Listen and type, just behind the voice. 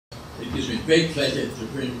it gives me great pleasure to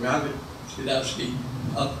bring Robert Skidelsky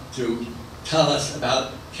up to tell us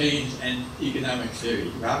about Keynes and economic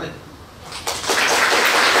theory. Robert?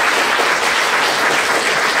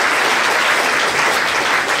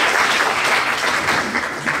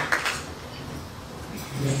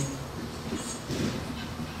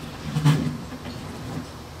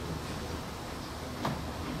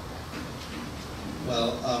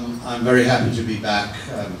 I'm very happy to be back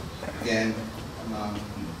again among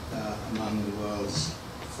the world's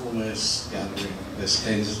foremost gathering of this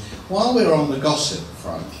Keynes. While we're on the gossip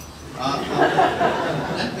front,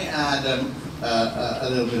 let me add a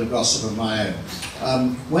little bit of gossip of my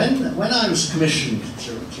own. When I was commissioned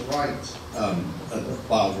to write a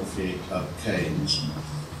biography of Keynes,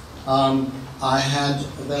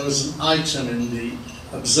 there was an item in the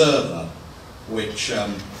Observer which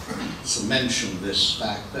sort of mentioned this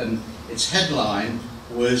fact, and its headline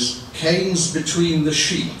was Keynes Between the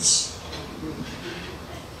Sheets.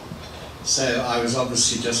 So I was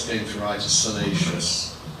obviously just going to write a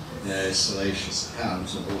salacious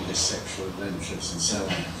account of all his sexual adventures and so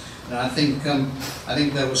on. And I think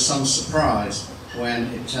there was some surprise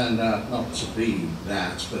when it turned out not to be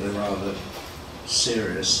that, but a rather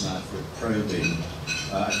serious and probing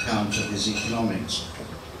account of his economics.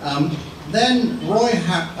 Then Roy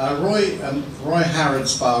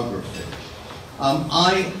Harrod's biography.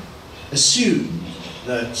 I assumed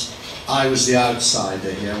that I was the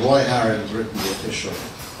outsider here. Roy Harrod had written the official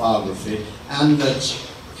biography, and that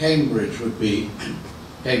Cambridge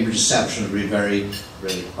establishment would be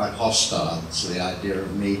really quite hostile to the idea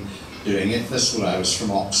of me doing it. First of all, I was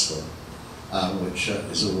from Oxford, which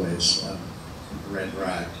is always red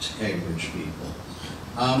rag to Cambridge people.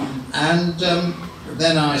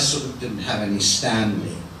 Then I sort of didn't have any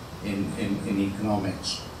standing in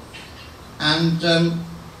economics. And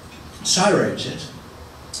so I wrote it.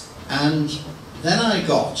 And then I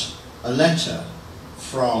got a letter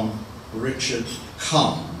from Richard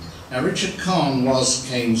Kahn. Now, Richard Kahn was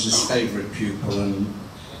Keynes's favourite pupil and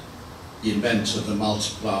the inventor of the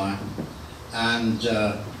multiplier, and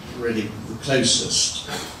really the closest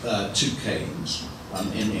to Keynes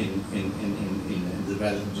in the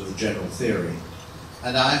development of the general theory.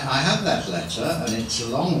 And I have that letter, and it's a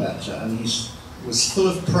long letter, and he was full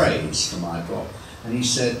of praise for my book. And he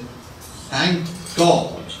said, "Thank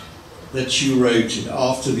God that you wrote it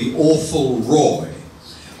after the awful Roy."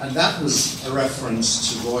 And that was a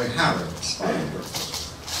reference to Roy Harrod's biography.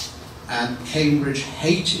 And Cambridge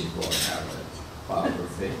hated Roy Harrod's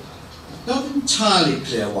biography. Not entirely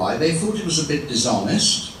clear why. They thought it was a bit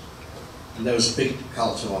dishonest, and there was a big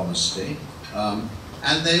cult of honesty.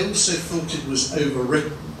 And they also thought it was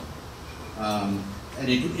overwritten. And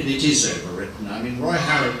it is overwritten. I mean, Roy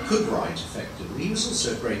Harrod could write effectively. He was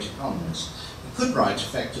also a great economist. He could write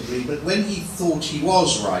effectively, but when he thought he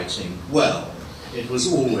was writing well, it was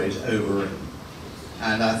always overwritten.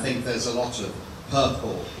 And I think there's a lot of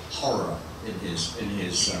purple horror in his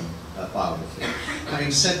biography.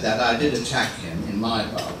 Having said that, I did attack him in my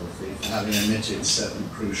biography for having omitted certain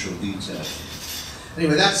crucial details.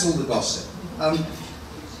 Anyway, that's all the gossip.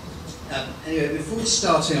 Anyway, before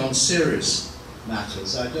starting on serious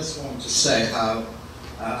matters, I just want to say how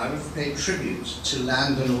I want to pay tribute to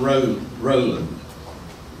Landon Rowland,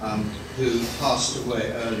 who passed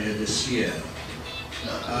away earlier this year.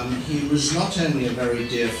 He was not only a very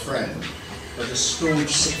dear friend, but a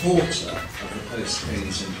staunch supporter of the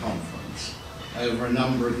Post-Keynesian Conference over a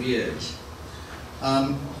number of years.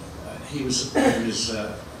 He was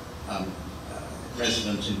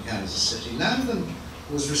resident in Kansas City. Landon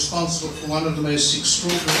was responsible for one of the most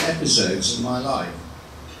extraordinary episodes in my life.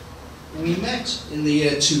 We met in the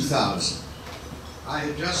year 2000. I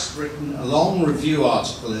had just written a long review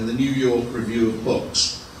article in the New York Review of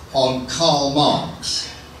Books on Karl Marx.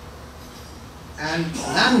 And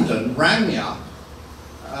Landon rang me up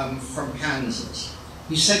from Kansas.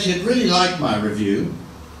 He said he'd really liked my review,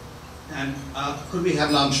 and could we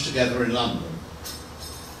have lunch together in London?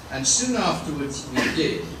 And soon afterwards we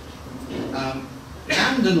did.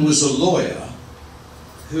 Landon was a lawyer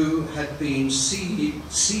who had been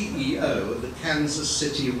CEO of the Kansas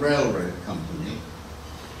City Railroad Company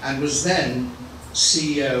and was then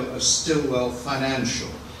CEO of Stillwell Financial,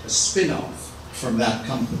 a spin-off from that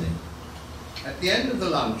company. At the end of the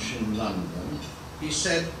lunch in London, he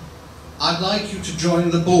said, "I'd like you to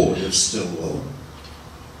join the board of Stillwell."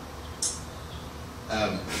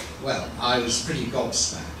 Well, I was pretty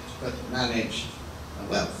gobsmacked, but managed,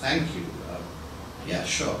 "Well, thank you. Yeah,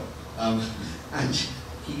 sure." And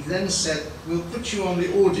he then said, "We'll put you on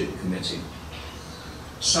the audit committee."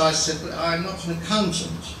 So I said, "But I'm not an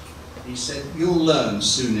accountant." He said, "You'll learn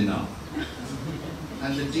soon enough."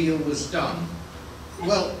 And the deal was done.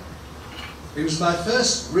 Well, it was my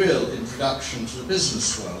first real introduction to the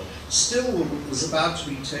business world. Stillwell was about to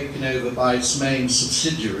be taken over by its main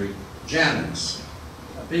subsidiary, Janus,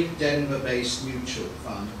 a big Denver-based mutual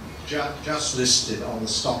fund just listed on the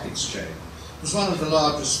stock exchange. It was one of the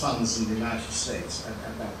largest funds in the United States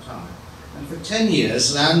at that time. And for 10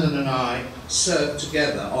 years, Landon and I served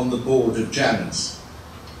together on the board of Janus.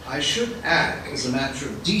 I should add, as a matter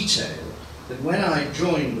of detail, that when I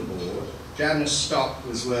joined the board, Janus stock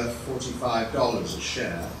was worth $45 a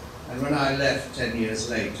share, and when I left 10 years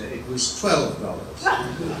later, it was $12.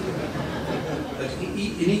 But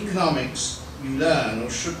in economics, you learn, or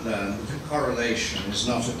should learn, that a correlation is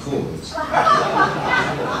not a cause.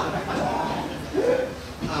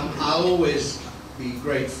 I'll always be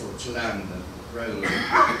grateful to Landon Rowland,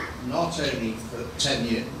 not only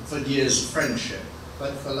for years of friendship,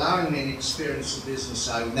 but for allowing me an experience of business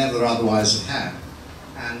I would never otherwise have had,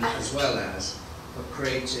 and as well as for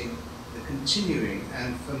creating the continuing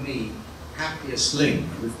and, for me, happiest link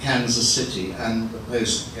with Kansas City and the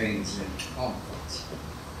Post-Keynesian Conference.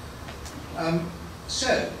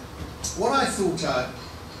 So, what I thought I'd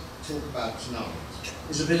talk about tonight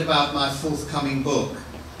is a bit about my forthcoming book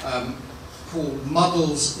called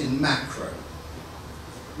Muddles in Macro,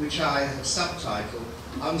 which I have subtitled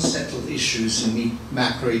Unsettled Issues in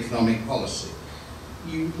Macroeconomic Policy.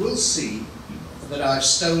 You will see that I've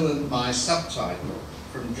stolen my subtitle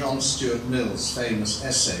from John Stuart Mill's famous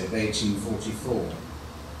essay of 1844.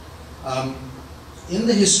 In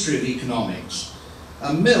the history of economics,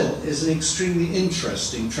 Mill is an extremely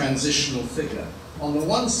interesting transitional figure. On the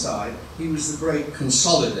one side, he was the great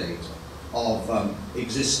consolidator of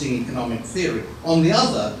existing economic theory. On the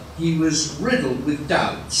other, he was riddled with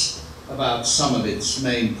doubts about some of its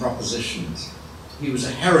main propositions. He was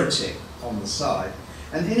a heretic on the side.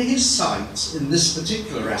 And in his sights, in this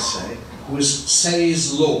particular essay, was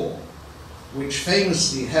Say's law, which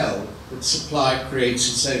famously held that supply creates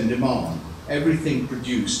its own demand. Everything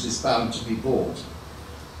produced is bound to be bought.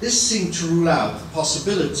 This seemed to rule out the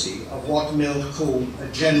possibility of what Mill called a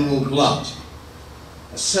general glut,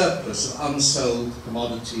 a surplus of unsold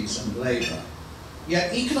commodities and labour.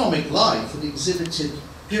 Yet economic life had exhibited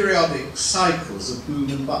periodic cycles of boom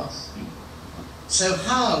and bust. So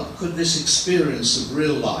how could this experience of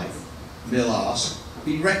real life, Mill asked,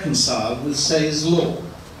 be reconciled with Say's law?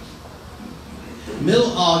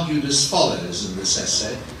 Mill argued as follows in this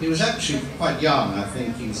essay. He was actually quite young, I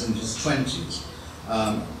think he was in his 20s.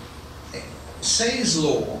 Say's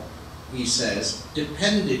law, he says,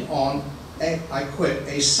 depended on, I quote,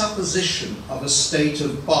 a supposition of a state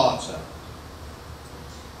of barter.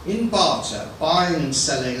 In barter, buying and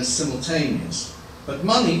selling are simultaneous, but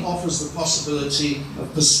money offers the possibility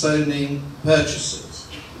of postponing purchases.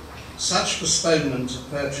 Such postponement of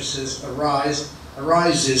purchases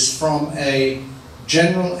arises from a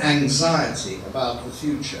general anxiety about the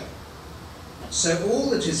future. So all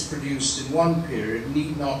that is produced in one period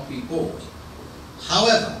need not be bought.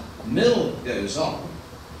 However, Mill goes on,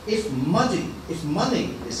 if money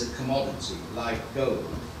is a commodity like gold,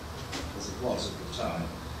 as it was at the time,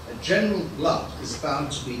 a general glut is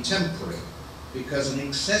bound to be temporary, because an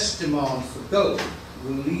excess demand for gold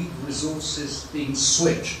will lead resources being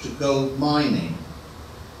switched to gold mining.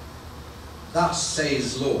 Thus,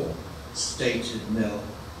 Say's law, stated Mill,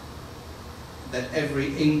 that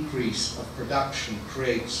every increase of production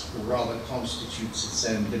creates, or rather constitutes its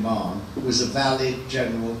own demand, was a valid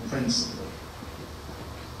general principle.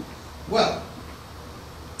 Well,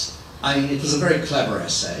 I mean, it was a very clever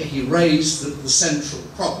essay. He raised the central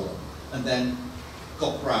problem and then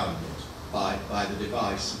got round it by the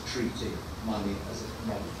device of treating money as a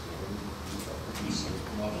commodity, or producing a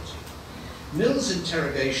commodity. Mill's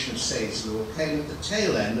interrogation of Say's law came at the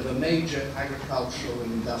tail end of a major agricultural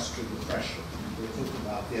and industrial depression. We're talking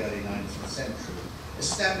about the early 19th century,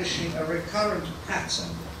 establishing a recurrent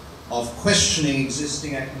pattern of questioning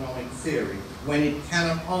existing economic theory when it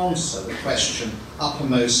cannot answer the question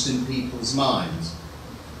uppermost in people's minds.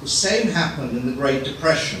 The same happened in the Great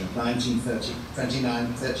Depression of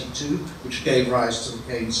 1929-32, which gave rise to the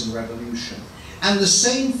Keynesian Revolution. And the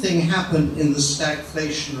same thing happened in the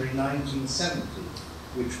stagflationary 1970s,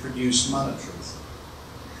 which produced monetarism.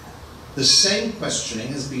 The same questioning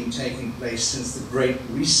has been taking place since the Great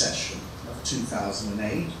Recession of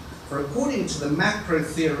 2008, for according to the macro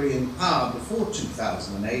theory in power before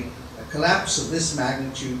 2008, a collapse of this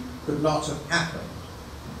magnitude could not have happened.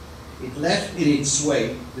 It left in its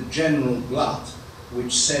wake the general glut,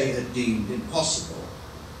 which Say had deemed impossible,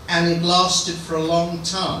 and it lasted for a long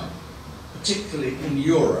time. particularly in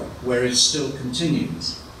Europe, where it still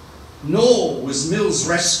continues. Nor was Mill's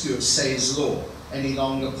rescue of Say's law any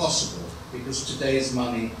longer possible, because today's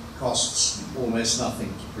money costs almost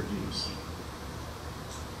nothing to produce.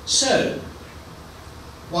 So,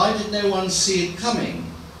 why did no one see it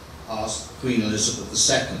coming? Asked Queen Elizabeth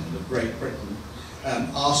II of Great Britain,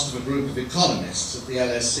 asked of a group of economists at the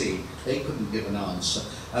LSE. They couldn't give an answer.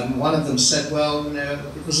 One of them said, well, you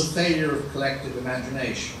know, it was a failure of collective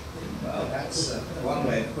imagination. Well, that's one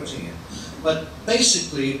way of putting it. But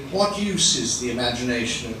basically, what use is the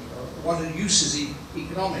imagination? What use is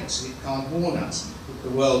economics if it can't warn us that the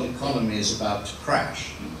world economy is about to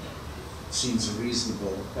crash? Seems a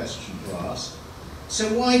reasonable question to ask.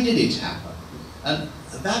 So why did it happen? And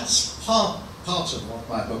that's part of what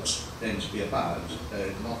my book's going to be about,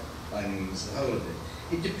 not by any means the whole of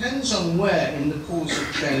it. It depends on where in the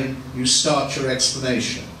causal chain you start your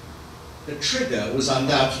explanation. The trigger was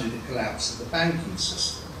undoubtedly the collapse of the banking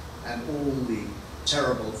system and all the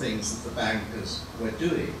terrible things that the bankers were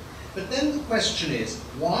doing. But then the question is,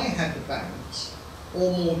 why had the banks,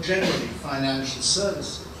 or more generally financial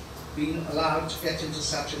services, been allowed to get into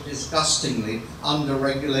such a disgustingly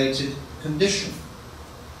under-regulated condition?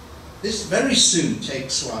 This very soon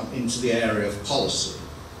takes one into the area of policy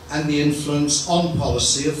and the influence on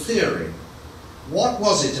policy of theory. What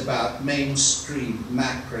was it about mainstream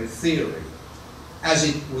macro theory, as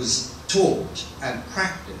it was taught and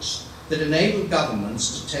practiced, that enabled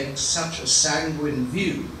governments to take such a sanguine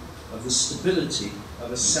view of the stability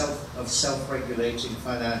of self-regulating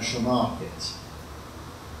financial markets?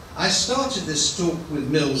 I started this talk with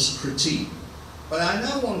Mill's critique, but I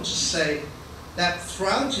now want to say that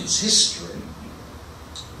throughout its history,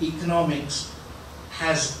 economics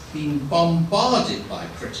has been bombarded by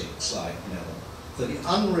critics like Mill for the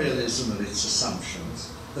unrealism of its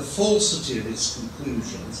assumptions, the falsity of its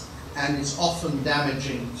conclusions, and its often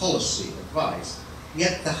damaging policy advice.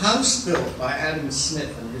 Yet the house built by Adam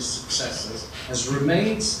Smith and his successors has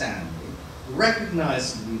remained standing,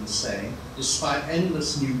 recognizably the same, despite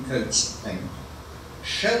endless new coats of paint,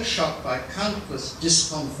 shell-shocked by countless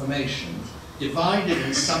disconfirmations, divided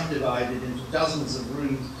and subdivided into dozens of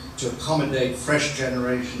rooms to accommodate fresh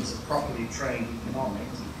generations of properly trained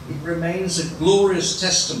economics. It remains a glorious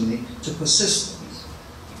testimony to persistence.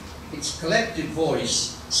 Its collective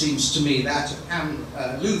voice seems to me that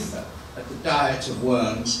of Luther at the Diet of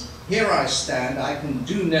Worms. Here I stand, I can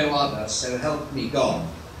do no other, so help me God.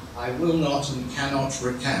 I will not and cannot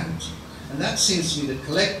recant. And that seems to be the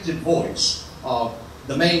collective voice of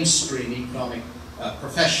the mainstream economic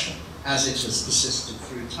profession as it has persisted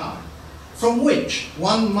through time, from which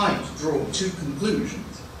one might draw two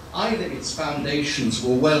conclusions. Either its foundations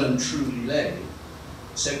were well and truly laid,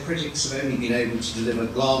 so critics have only been able to deliver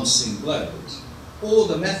glancing blows, or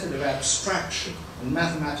the method of abstraction and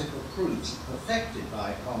mathematical proofs perfected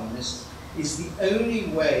by economists is the only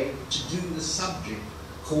way to do the subject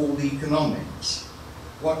called economics,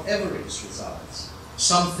 whatever its results,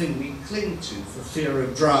 something we cling to for fear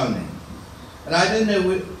of drowning. And I don't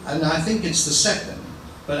know, and I think it's the second,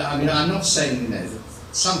 but I mean, I'm not saying, you know, that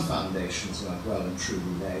some foundations weren't well and truly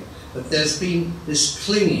laid, but there's been this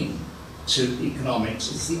clinging to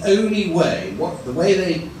economics. It's the only way, the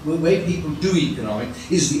way people do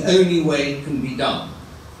economics is the only way it can be done.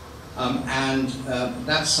 And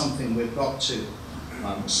that's something we've got to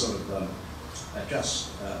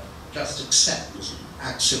just accept as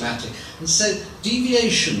axiomatic. And so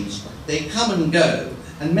deviations, they come and go,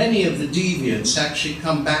 and many of the deviants actually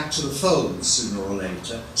come back to the fold sooner or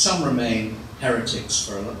later. Some remain heretics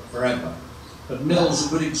forever. But Mill's a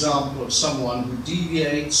good example of someone who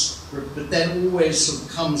deviates, but then always sort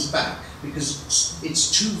of comes back, because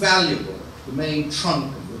it's too valuable. The main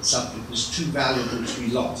trunk of the subject is too valuable to be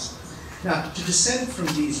lost. Now, to descend from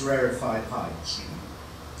these rarefied heights,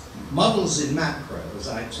 Muddles in macro, as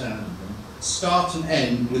I term them, start and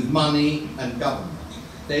end with money and government.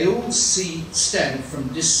 They all stem from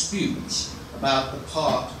disputes about the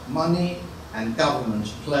part money and government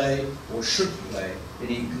play or should play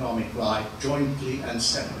in economic life jointly and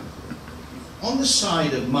separately. On the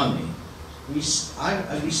side of money, we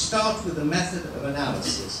start with a method of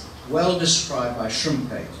analysis well described by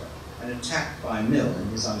Schumpeter and attacked by Mill in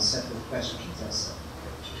his Unsettled Questions essay.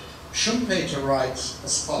 Schumpeter writes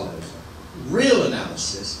as follows: real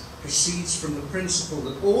analysis proceeds from the principle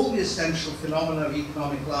that all the essential phenomena of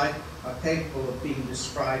economic life are capable of being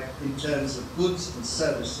described in terms of goods and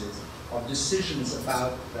services, of decisions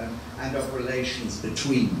about them, and of relations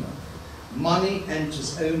between them. Money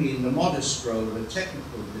enters only in the modest role of a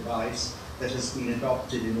technical device that has been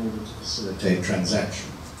adopted in order to facilitate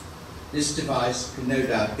transactions. This device can no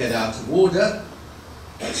doubt get out of order,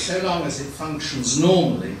 but so long as it functions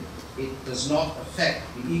normally, it does not affect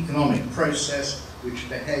the economic process which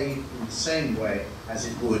behaves in the same way as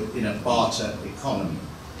it would in a barter economy.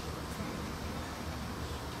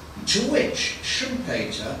 To which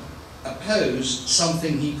Schumpeter opposed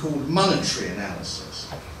something he called monetary analysis,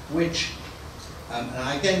 which, and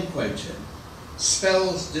I again quote him,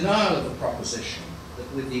 spells denial of the proposition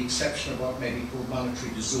that with the exception of what may be called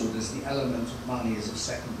monetary disorders, the element of money is of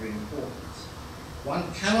secondary importance.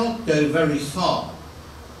 One cannot go very far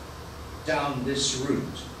down this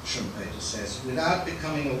route, Schumpeter says, without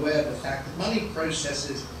becoming aware of the fact that money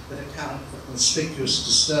processes that account for conspicuous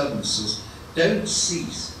disturbances don't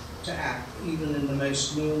cease to act even in the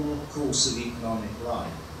most normal course of economic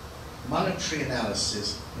life. Monetary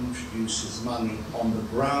analysis introduces money on the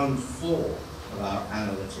ground floor of our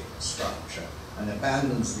analytic structure and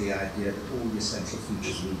abandons the idea that all the essential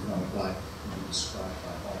features of economic life can be described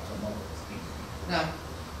by Arthur models. Now,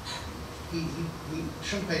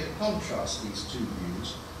 Schumpeter contrasts these two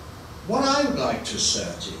views. What I would like to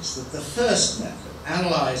assert is that the first method,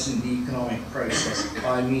 analysing the economic process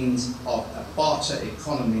by means of a barter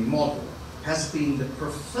economy model, has been the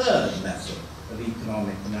preferred method of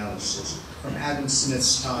economic analysis from Adam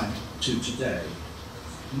Smith's time to today.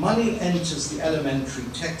 Money enters the elementary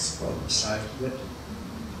textbooks, I've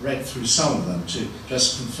read through some of them to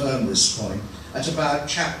just confirm this point, at about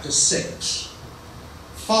chapter 6,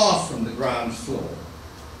 far from the ground floor.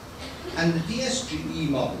 And the DSGE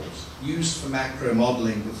models used for macro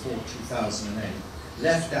modelling before 2008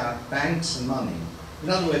 left out banks and money. In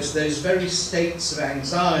other words, those very states of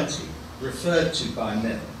anxiety referred to by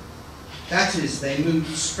Mill. That is, they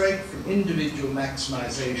moved straight from individual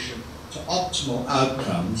maximisation to optimal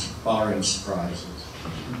outcomes, barring surprises,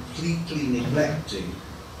 completely neglecting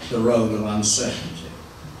the role of uncertainty.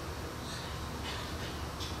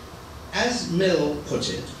 As Mill put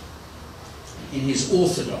it, in his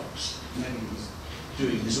orthodox, when he was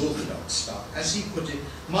doing his orthodox stuff, as he put it,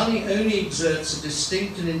 money only exerts a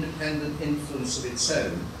distinct and independent influence of its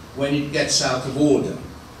own when it gets out of order.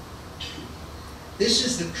 This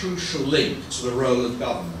is the crucial link to the role of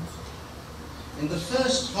government. In the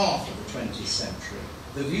first half of the 20th century,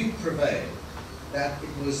 the view prevailed that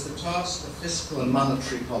it was the task of fiscal and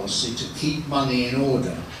monetary policy to keep money in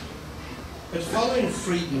order. But following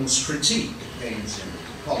Friedman's critique of Keynesian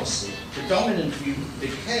policy, the dominant view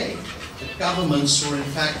became that governments were in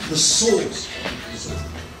fact the source of disorder.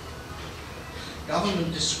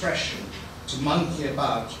 Government discretion to monkey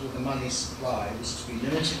about with the money supply was to be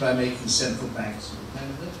limited by making central banks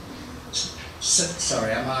independent.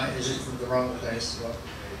 Sorry, is it from the wrong place? What?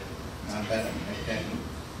 I'm better, okay.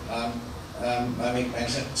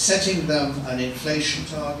 Setting them an inflation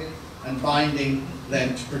target and binding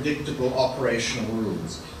them to predictable operational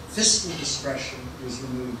rules. Fiscal discretion was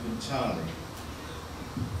removed entirely.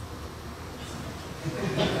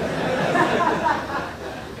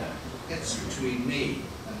 Gets between me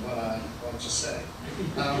and what I want to say.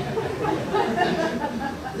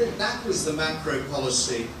 That was the macro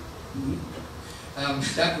policy.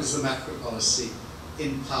 That was the macro policy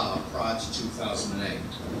in power prior to 2008.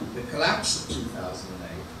 The collapse of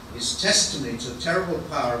 2008 is testimony to the terrible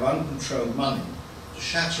power of uncontrolled money to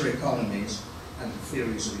shatter economies and the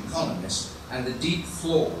theories of economists, and the deep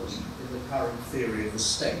flaws in the current theory of the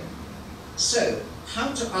state. So,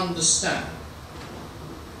 how to understand,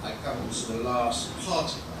 I come to the last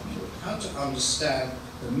part of my talk, how to understand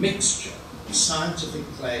the mixture of scientific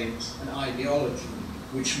claims and ideology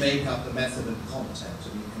which make up the method and content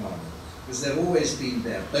of economics, because they've always been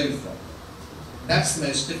there, both of them. That's the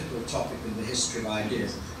most difficult topic in the history of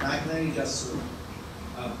ideas. And I can only just sort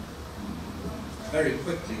of very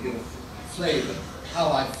quickly give a flavour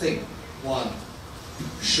how I think one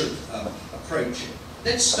should approach it.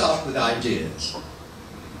 Let's start with ideas.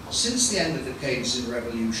 Since the end of the Keynesian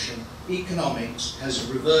revolution, economics has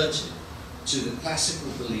reverted to the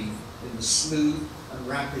classical belief in the smooth and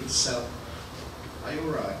rapid self. Are you all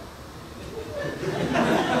right?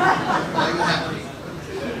 Are you happy?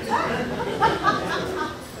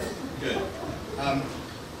 Good.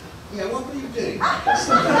 Yeah, what were you doing?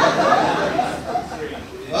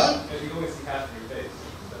 What? You can only see half of your face.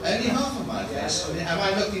 Only half of my face? Am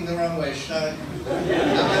I looking the wrong way? Should I? Am I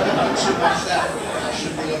looking too much that way? I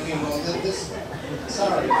should be looking more than this way.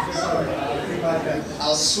 Sorry.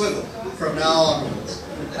 I'll swivel from now onwards.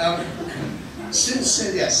 Since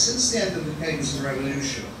the end of the Keynesian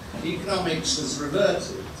revolution, economics has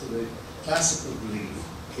reverted to the classical belief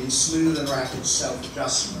in smooth and rapid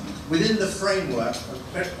self-adjustment within the framework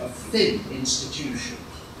of thin institutions.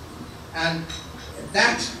 And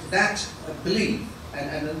that belief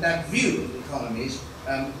and that view of economies,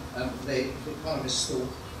 the economists thought,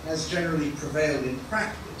 has generally prevailed in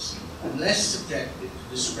practice, unless subjected to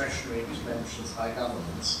discretionary interventions by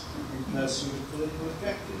governments in pursuit of political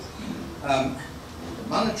objectives. The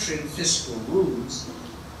monetary and fiscal rules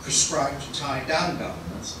prescribed to tie down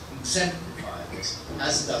governments exemplify this,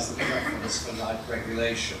 as does the preference for light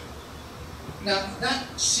regulation. Now,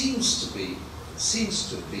 that seems to be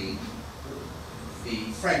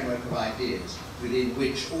the framework of ideas within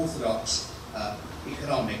which orthodox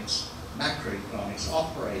economics, macroeconomics,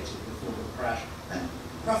 operated before the crash, and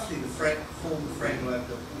roughly form the framework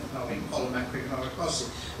of macroeconomic policy.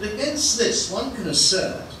 But against this, one can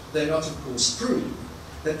assert, though not of course prove,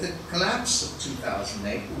 that the collapse of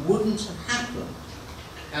 2008 wouldn't have happened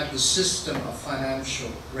had the system of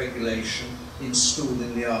financial regulation installed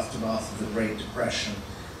in the aftermath of the Great Depression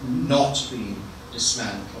not been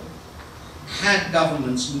dismantled, had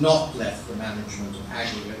governments not left the management of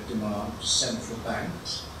aggregate demand to central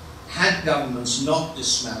banks, had governments not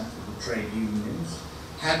dismantled the trade unions,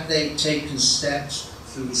 had they taken steps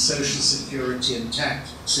through the social security and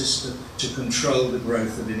tax system to control the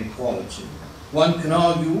growth of inequality. One can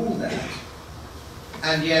argue all that,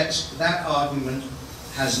 and yet that argument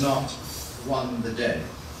has not won the day.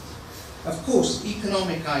 Of course,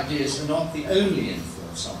 economic ideas are not the only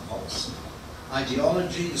influence on policy.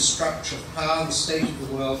 Ideology, the structure of power, the state of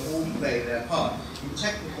the world all play their part. In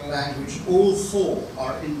technical language, all four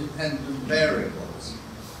are independent variables.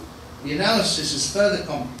 The analysis is further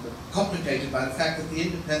complicated by the fact that the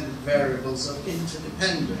independent variables are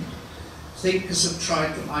interdependent. Thinkers have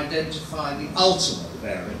tried to identify the ultimate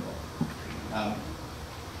variable,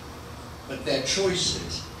 but their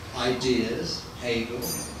choices, ideas, Hegel,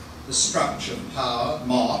 the structure of power,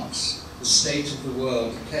 Marx, the state of the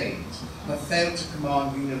world, Keynes, have failed to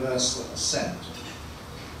command universal assent.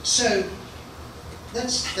 So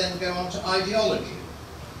let's then go on to ideology.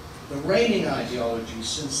 The reigning ideology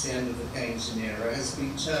since the end of the Keynesian era has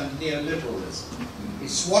been termed neoliberalism.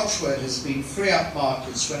 Its watchword has been free up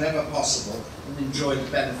markets whenever possible and enjoy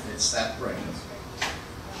the benefits that brings.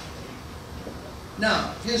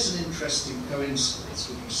 Now, here's an interesting coincidence,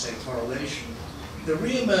 would you say correlation. The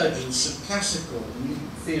re-emergence of classical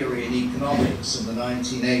theory in economics in the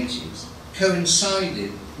 1980s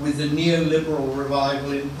coincided with the neoliberal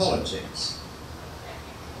revival in politics.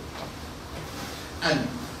 And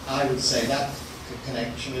I would say that the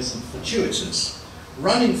connection isn't fortuitous.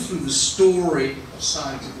 Running through the story of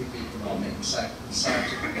scientific economics,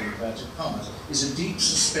 scientific inverted commas, is a deep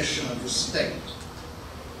suspicion of the state.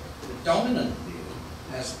 The dominant view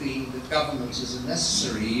has been that government is a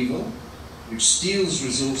necessary evil, which steals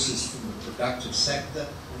resources from the productive sector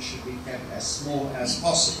and should be kept as small as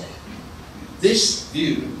possible. This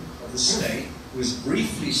view of the state was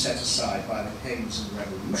briefly set aside by the Keynesian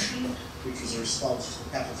Revolution, which was a response to the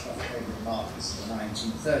catastrophic failure of markets in the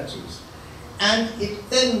 1930s. And it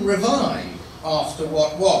then revived after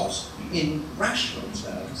what was, in rational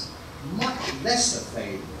terms, much lesser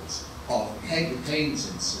failures of the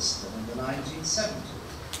Keynesian system in the 1970s.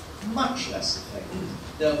 Much lesser failures.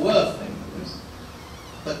 There were failures,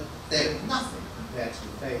 but they were nothing compared to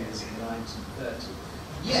the failures in the 1930s.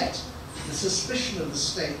 Yet, the suspicion of the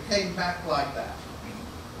state came back like that.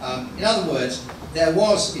 In other words, there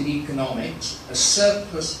was in economics a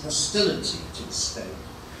surplus hostility to the state,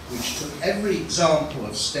 which took every example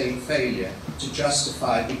of state failure to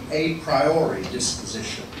justify the a priori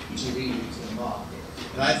disposition to leave it to the market.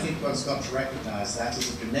 And I think one's got to recognize that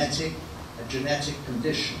as a genetic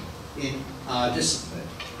condition in our discipline.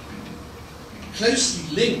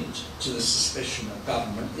 Closely linked to the suspicion of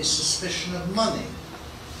government is suspicion of money.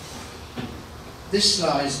 This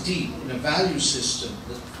lies deep in a value system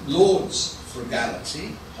that lauds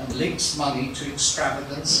frugality and links money to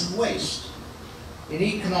extravagance and waste. In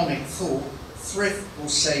economic thought, thrift or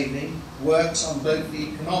saving works on both the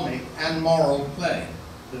economic and moral plane.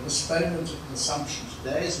 The postponement of consumption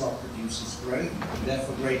today is what produces growth, and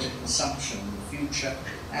therefore greater consumption in the future,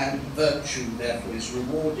 and virtue therefore is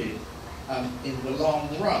rewarded in the long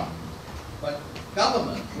run. But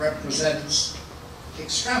government represents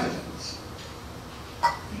extravagance.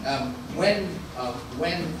 When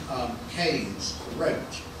Keynes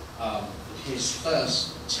wrote his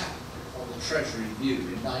first attack on the Treasury view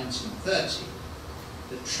in 1930,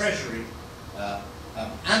 the Treasury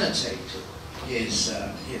annotated his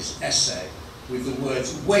essay with the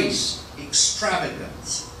words waste,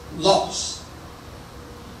 extravagance, loss.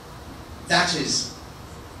 That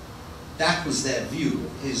was their view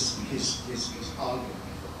of his argument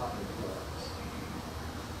for public works.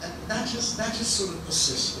 And that has sort of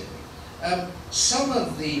persisted. Some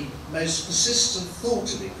of the most persistent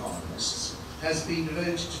thought of economists has been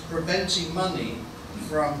devoted to preventing money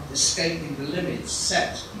from escaping the limits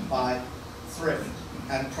set by thrift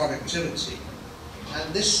and productivity.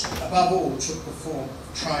 And this, above all, took the form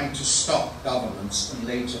of trying to stop governments and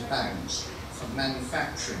later banks from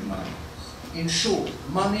manufacturing money. In short,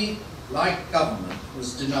 money, like government,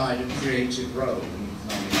 was denied a creative role in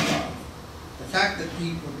economic life. The fact that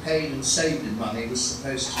people paid and saved in money was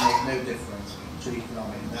supposed to make no difference to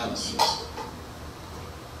economic analysis.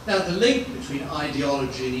 Now, the link between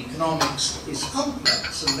ideology and economics is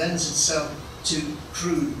complex and lends itself to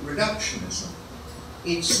crude reductionism.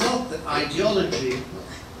 It's not that ideology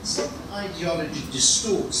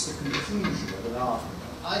distorts the conclusion of an argument.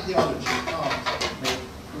 Ideology can't make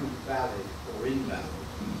proof valid or invalid.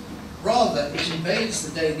 Rather, it invades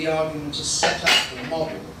the day the argument is set up or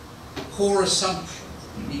modeled. The core assumptions,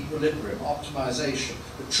 equilibrium, optimization,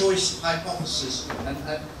 the choice of hypotheses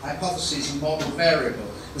and model variable,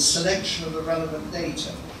 the selection of the relevant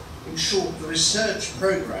data. In short, the research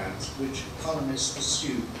programs which economists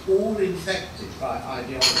pursue, all infected by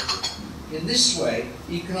ideology. In this way,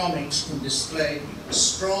 economics can display a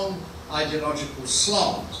strong ideological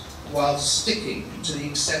slant while sticking to the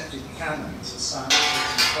accepted canons of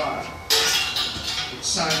scientific inquiry. Its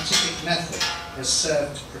scientific method has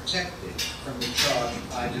served to protect it from the charge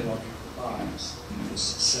of ideological bias, this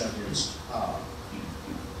subservience to power.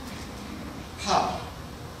 Power.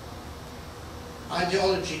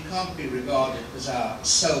 Ideology can't be regarded as our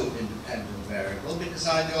sole independent variable because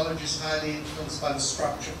ideology is highly influenced by the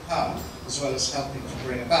structure of power, as well as helping to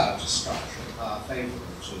bring about a structure of power favourable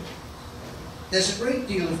to it. There's a great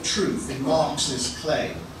deal of truth in Marx's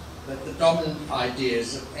claim that the dominant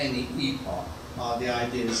ideas of any epoch are the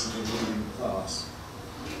ideas of the ruling class.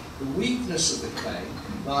 The weakness of the claim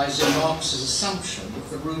lies in Marx's assumption that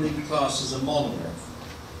the ruling class is a monolith,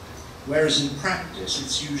 whereas in practice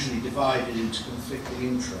it's usually divided into conflicting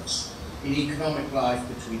interests. In economic life,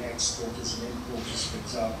 between exporters and importers, for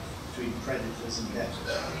example, between creditors and debtors.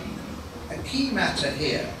 A key matter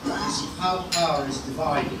here is how power is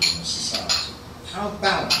divided in a society. How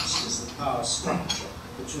balanced is the power structure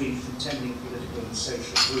between contending political and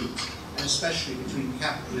social groups, and especially between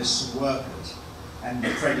capitalists and workers, and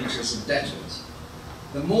creditors and debtors.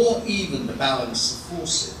 The more even the balance of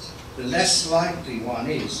forces, the less likely one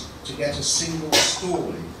is to get a single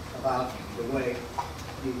story about the way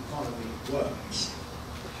the economy works.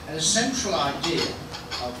 And a central idea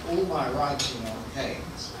of all my writing on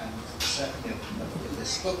Keynes, and certainly of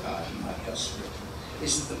this book I've just written,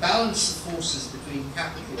 is that the balance of forces between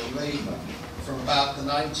capital and labour from about the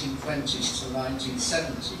 1920s to the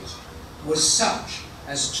 1970s was such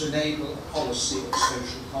as to enable a policy of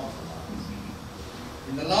social compromise.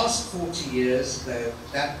 In the last 40 years, though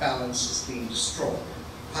that balance has been destroyed,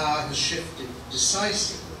 power has shifted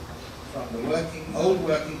decisively from the old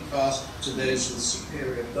working class to those with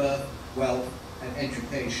superior birth, wealth, and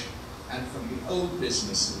education, and from the old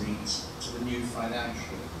business elites to the new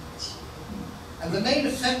financial elites. And the main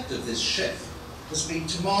effect of this shift has been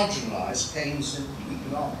to marginalise Keynesian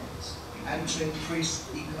economics and to increase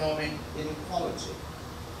economic inequality.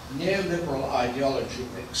 Neoliberal ideology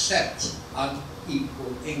accepts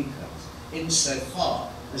unequal incomes insofar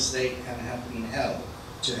as they can have been held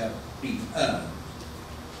to have been earned.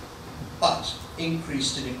 But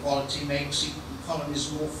increased inequality makes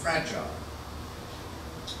economies more fragile.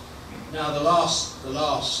 Now, the last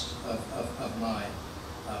of my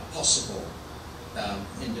possible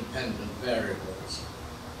independent variables.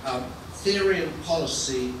 Theory and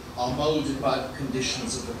policy are moulded by the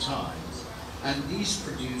conditions of the times, and these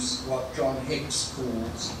produce what John Hicks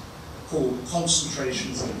called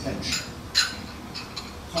concentrations of attention.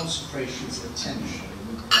 Concentrations of attention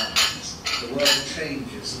in economics. The world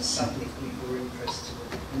changes and suddenly people are interested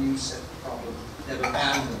in a new set of problems. They've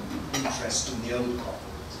abandoned interest in the old problems.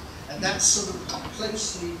 And that's sort of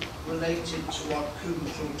closely related to what Kuhn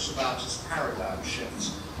talks about as paradigm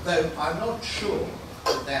shifts, though I'm not sure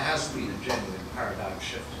that there has been a genuine paradigm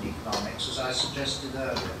shift in economics, as I suggested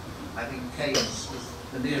earlier. I think Keynes was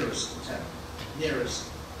the nearest attempt, nearest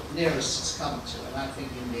it's come to, and I think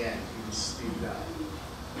in the end he was spewed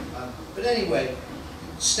out. But anyway,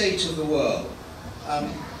 state of the world.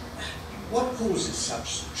 What causes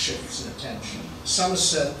such shifts in attention? Some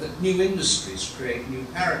assert that new industries create new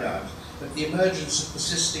paradigms, that the emergence of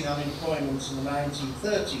persisting unemployment in the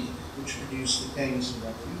 1930s, which produced the Keynesian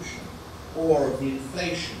Revolution, or of the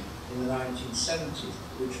inflation in the 1970s,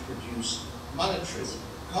 which produced monetarism,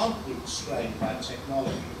 can't be explained by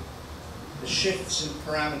technology. The shifts in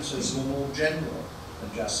parameters were more general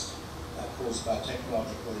than just caused by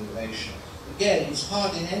technological innovation. Again, it's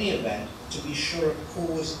hard in any event to be sure of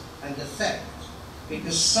cause and effect,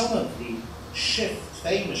 because some of the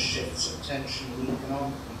famous shifts of attention in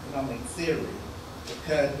economic theory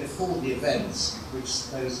occurred before the events which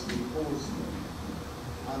supposedly caused them.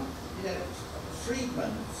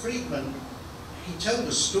 Friedman, he told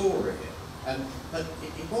a story, but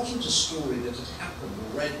it wasn't a story that had happened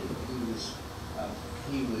already.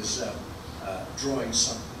 He was drawing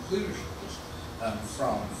some conclusions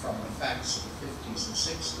from the facts of the 50s and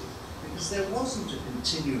 60s, because there wasn't a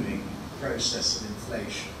continuing process of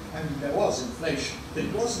inflation. I mean, there was inflation, but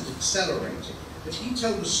it wasn't accelerating. But he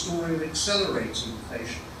told a story of accelerating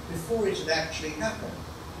inflation before it had actually happened.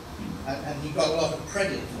 And he got a lot of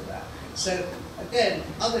credit for that. So, again,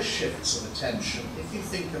 other shifts of attention, if you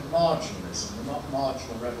think of marginalism, the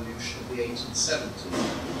marginal revolution of the 1870s,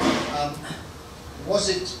 was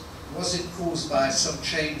it caused by some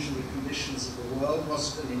change in the conditions of the world?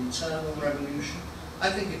 Was it an internal revolution? I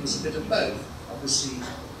think it was a bit of both. Obviously,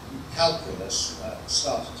 calculus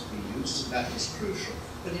started to be used, and that was crucial.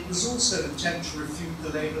 But it was also an attempt to refute the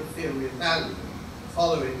Labour theory of value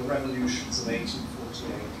following the revolutions of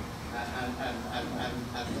 1848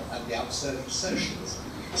 and the upsurge of socialism.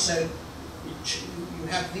 So you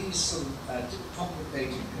have these sort of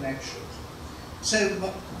complicated connections. So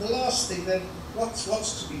the last thing then,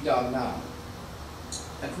 what's to be done now?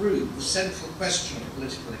 At root, the central question of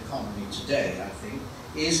political economy today, I think,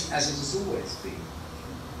 is, as it has always been,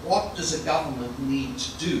 what does a government need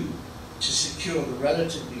to do to secure the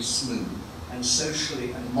relatively smooth and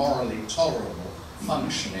socially and morally tolerable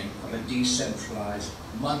functioning of a decentralized,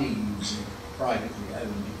 money-using, privately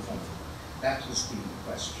owned economy? That has been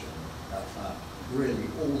the question really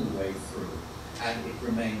all the way through, and it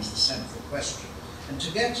remains the central question. And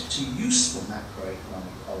to get to useful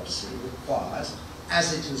macroeconomic policy requires,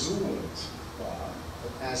 as it has always required,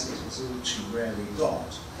 but as it has all too rarely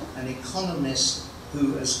got, an economist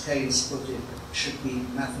who, as Keynes put it, should be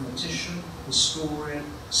mathematician, historian,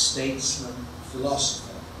 statesman,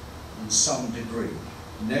 philosopher in some degree.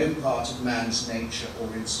 No part of man's nature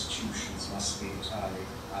or institutions must be entirely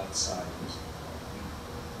outside his.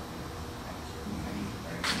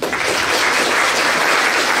 Thank you very much.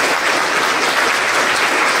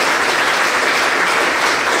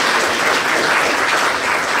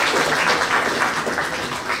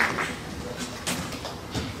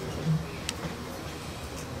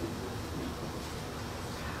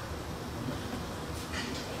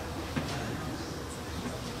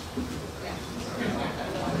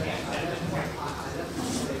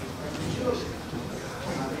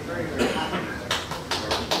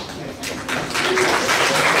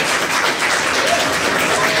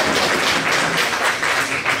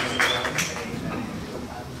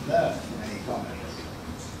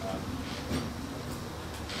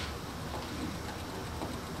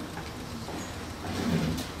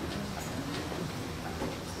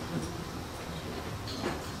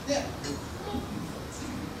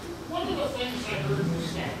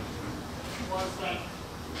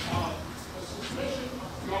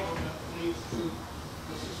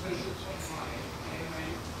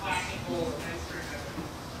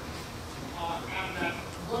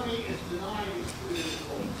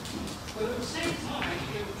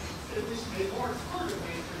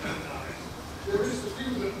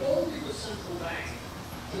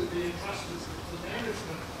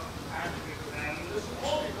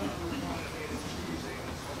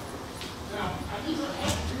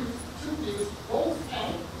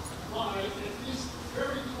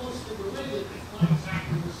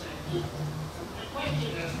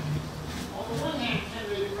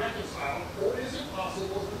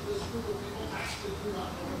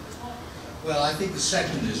 Well, I think the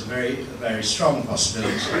second is a very strong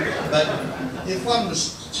possibility. But if one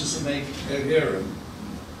was to make it coherent,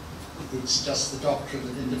 it's just the doctrine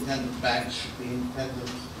that independent banks should be independent,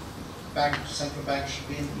 central banks should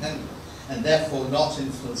be independent, and therefore not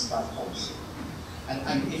influenced by policy.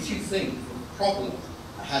 And if you think the problem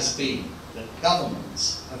has been that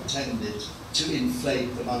governments have tended to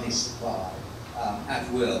inflate the money supply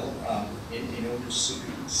at will in order to suit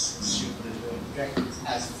political objectives,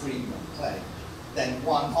 as Friedman claimed, then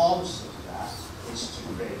one answer to that is to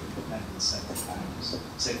create independent central banks.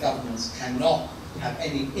 So governments cannot have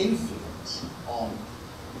any influence on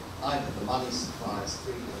either the money supplies,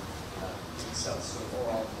 freedom itself,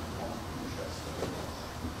 or on interest rates.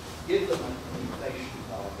 Give them an inflation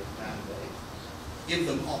target mandate, give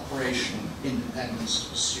them operational independence to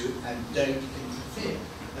pursue, and don't interfere.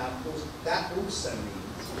 Now, of course, that also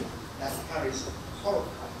means, that carries a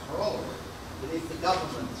corollary, that if the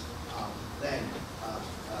government then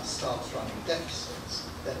starts running deficits,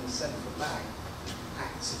 then the central bank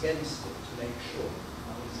acts against it to make sure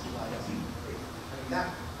money supply doesn't increase. I mean,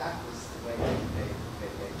 that was the way they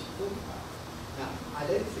thought about it. Now, I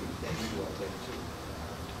don't think they knew what they were talking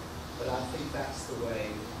about, but I think that's the way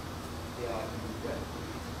the argument went.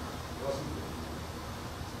 Wasn't it?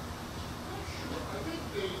 I think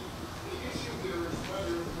the issue here is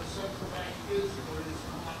whether the central bank is or is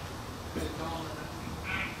not a dominant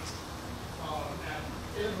actor. And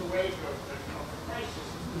in the wake of the crisis,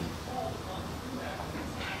 we all come to that. In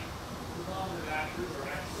fact, the dominant actors are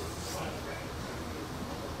actually private bankers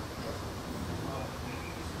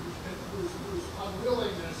whose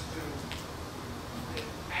unwillingness to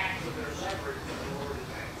act with their leverage in the already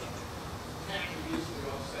banked can't be easily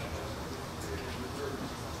offset by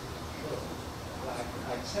reserves.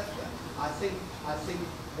 I accept that. I think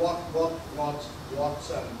what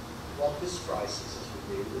this crisis has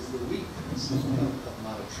revealed is the weakness of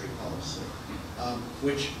monetary policy,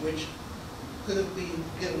 which could have been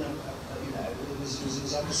given it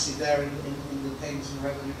was obviously there in the Keynesian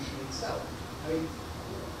revolution itself. I mean,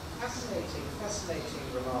 fascinating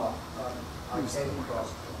remark I came across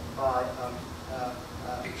by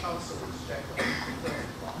Chancellor of the Exchequer in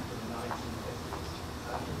the 1950s.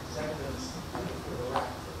 It's evidence of the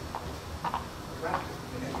rapid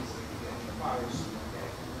inquiries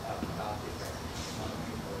about the effect of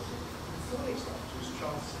monetary policy. Before he got to his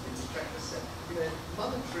Chancellor of the Exchequer said,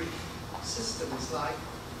 monetary system is like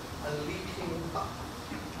a leaking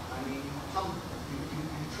bucket. I mean, you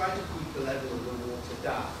try to keep the level of the water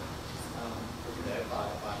down,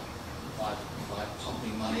 by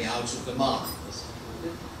pumping money out of the market,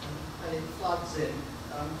 and it floods in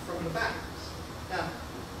from the banks. Now,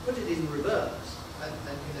 put it in reverse, and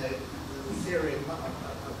the theory of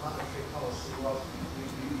monetary policy was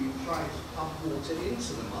you try to pump water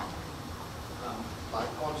into the market by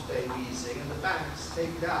quantitative easing, and the banks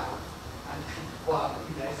take it out, and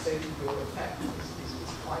so your effect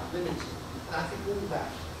is quite limited. And I think all that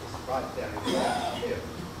is right there in the theory.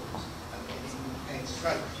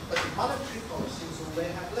 But monetary policy is all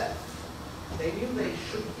they have left. They knew they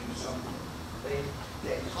should do something. They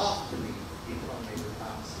half believed the economy would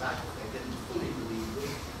bounce back. They didn't fully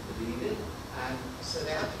believe it, and so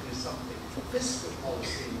they had to do something. Fiscal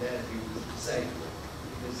policy, in their view, was disabled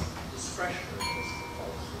because discretionary fiscal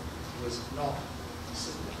policy was not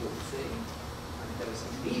considered a good thing. I mean, there was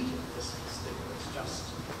immediate fiscal stimulus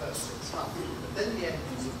just the first 6 months, but then the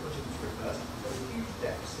engines were put into reverse. There were huge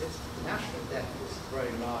deficits. The national debt was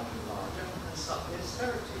growing larger and larger, and suddenly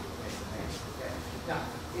austerity became the name of the game. Now,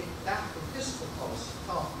 if that fiscal policy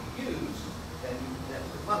can't be used, then you can let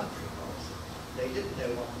the monetary policy. They didn't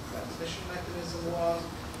know what the transmission mechanism was.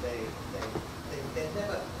 They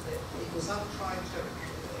never. It was untried territory.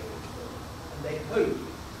 And they hoped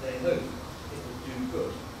it would do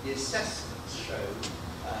good. The assessments showed,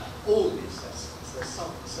 all the assessments. There's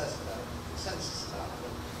some consensus about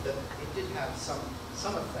them, that it did have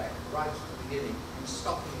some effect right at the beginning in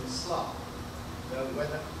stopping the slide.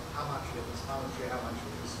 How much of it was monetary, how much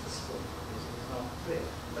of it was fiscal is not clear.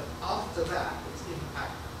 But after that, its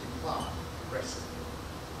impact declined progressively,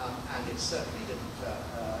 and it certainly didn't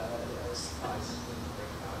suffice to bring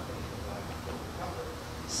about anything like full recovery.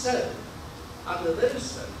 So, under those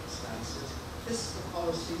circumstances, fiscal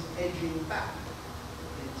policy is edging back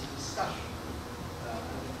into discussion.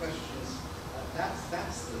 And the question is,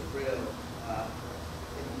 that's the real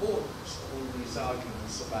importance of all these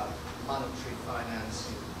arguments about monetary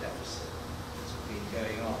financing the deficit that have been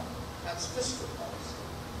going on. That's fiscal policy.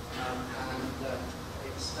 And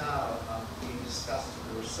it's now being discussed in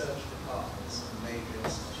the research departments of major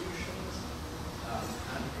institutions.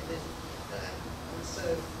 And so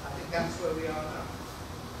I think that's where we are now.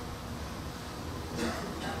 He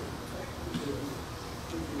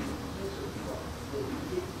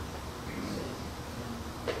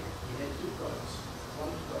had 2 quotes.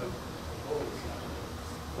 One quote, always got it.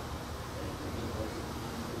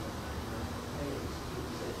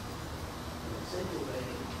 The central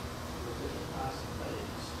bank was in the past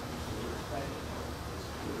phase.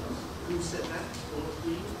 Who said that?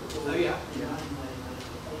 Oh, yeah. Yeah.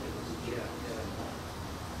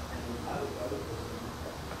 And the other quote was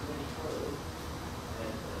very pro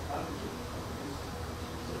and publishing companies.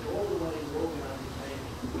 So all the ways organizing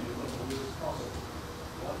banking to do what was possible.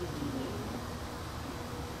 What did he mean?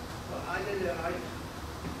 Well, I don't know.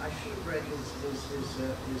 I should have read his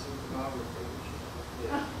biography, which is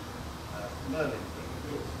Merlin.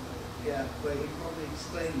 Yeah, where he probably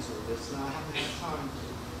explains all this, and I haven't had time to.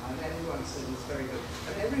 And everyone said it's very good.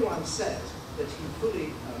 And everyone says that he fully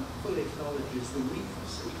acknowledges the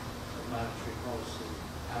weakness of monetary policy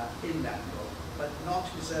in that book, but not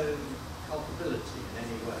his own culpability in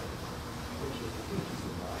any way, which is the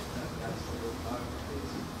beautiful right. That's what all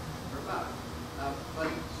biographies are about.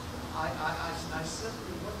 But I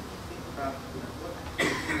certainly, what do you think about what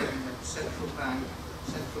central bank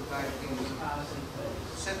banking was about?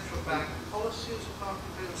 Central bank policy is a part of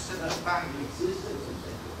it, central bank existence of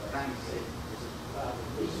central banking is about the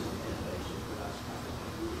recent innovation for the last couple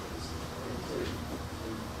of years. In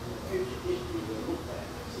the future history, we'll look back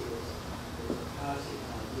and see there's a classic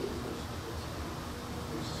idea which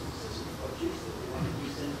is produced that we want to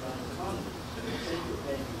decentralize the money. And the central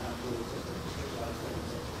banking outdoors is a centralized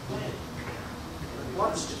central planning.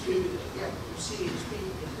 What's to do with it? Yeah, you see, it's been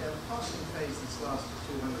a passing phase that's lasted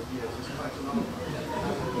 200 years. It's quite a long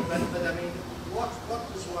one. But I mean, what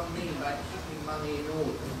does one mean by keeping money in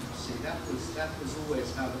order? See, that was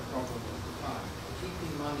always how the problem was defined.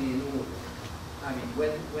 Keeping money in order. I mean,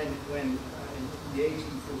 when in the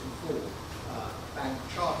 1844 Bank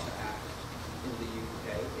Charter Act in the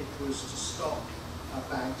UK, it was to stop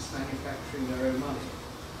banks manufacturing their own money.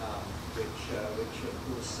 Which of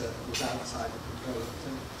course was outside the control of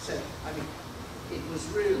the Senate. I mean, it was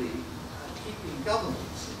really keeping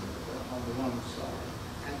governments on the one side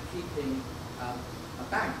and keeping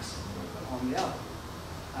banks on the other.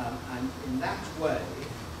 And in that way,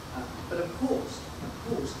 but of course,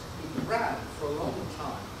 it ran for a long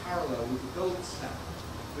time parallel with the gold standard,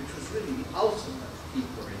 which was really the ultimate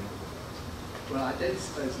keeper in order. Well, I don't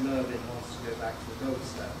suppose Mervyn wants to go back to the gold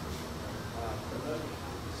standard.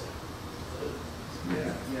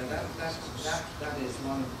 Yeah, that is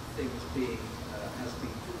one of the things has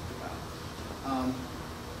been talked about.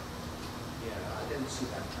 Yeah, I don't see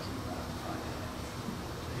that coming back.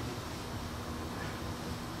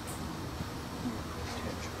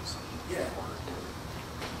 Yeah.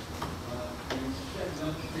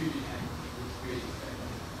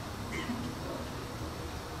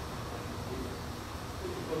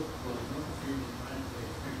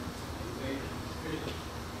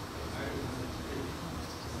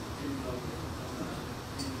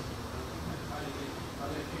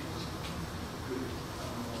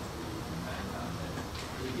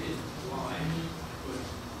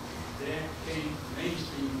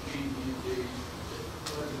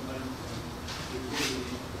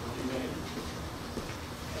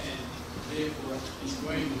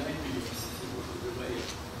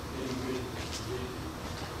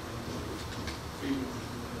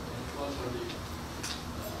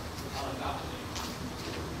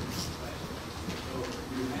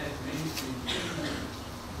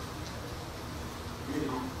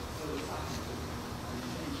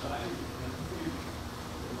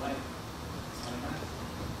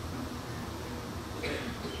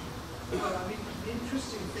 Well, I mean, the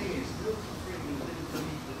interesting thing is Milton Friedman didn't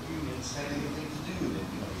believe that unions had anything to do with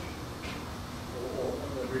inflation, or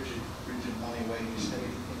the rigid money wages had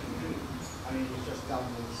anything to do. I mean, it was just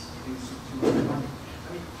governments producing too much money. I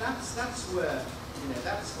mean, that's where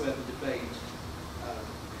the debate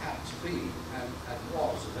had to be and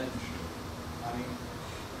was eventually. I mean,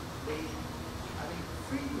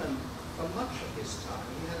 Friedman, for much of his time,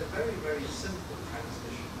 he had a very, very simple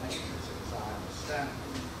transmission mechanism, as I understand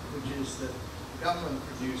it, which is that the government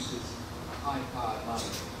produces high-powered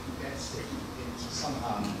money, gets it into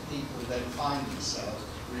somehow people then find themselves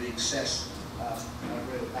with excess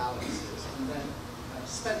real balances and then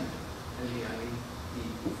spend it. And he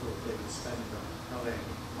thought they would spend them not only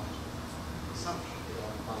on consumption, but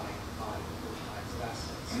on buying all kinds of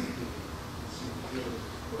assets, including consumer goods.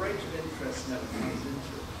 The rate of interest never comes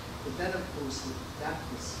into it. But then, of course, that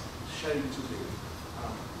was shown to be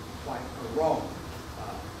quite a wrong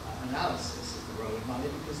analysis of the role of money,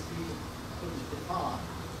 because people couldn't define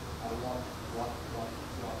what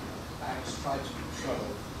banks tried to control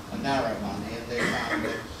a narrow money, and they found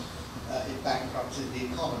that it bankrupted the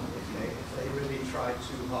economy if they really tried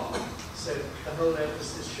too hard. So the whole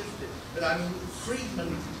emphasis shifted. But I mean,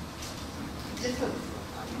 Friedman differed from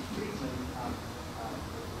that. I mean, Friedman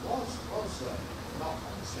was not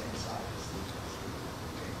on the same side as the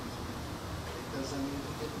Keynes, because he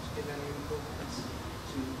didn't give any importance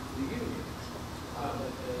to the unions.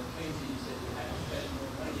 Keynes said you had to spend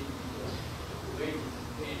more money because the wages you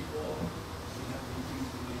paid for, you have to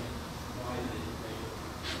reduce the demand. Why did you pay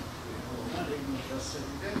more money? Friedman just said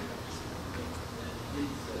you don't have to spend more money.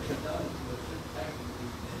 It's done, but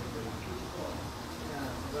technically very good for.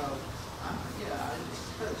 Yeah, well, I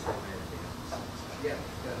suppose that may have been. Yeah.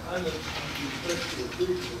 I'm a special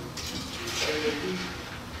Friedman, and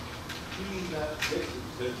he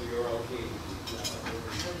said to your own Keynes.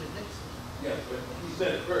 Nixon. Yes, but he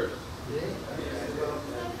said it first. Yeah. Well,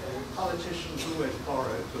 politicians always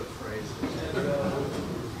borrow good phrases.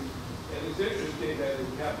 And it's interesting that in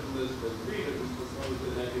Capitalism and Freedom is proposed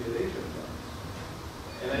an emulation class.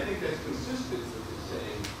 And I think that's consistent with the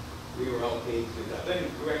saying, we were all Keynes did that. Then he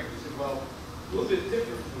correctly said, well, a little bit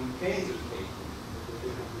different from Keynes' case.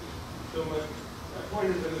 So my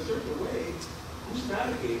point is, in a certain way, who's not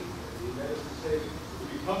a Keynesian? I mean, that is to say,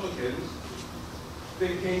 the Republicans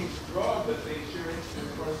think Keynes is wrong, but they sure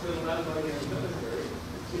want to spend a lot of money on the military.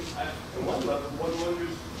 At one level, one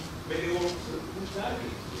wonders, maybe who's not a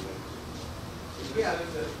Keynesian? Yeah. That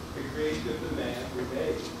the creation of the man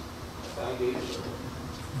remains a foundational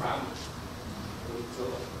problem.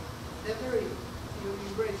 So, they're very, you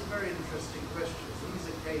raise very interesting questions.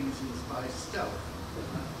 These are Keynesians by stealth,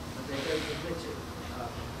 but they don't admit it.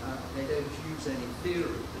 They don't use any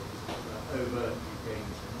theory that is overtly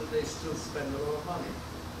Keynesian, but they still spend a lot of money,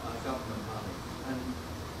 government money. And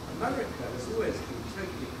America has always been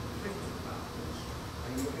totally conflicted about this.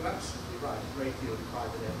 And you're absolutely right, a great deal of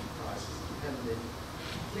private enterprise is dependent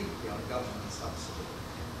completely on government subsidy.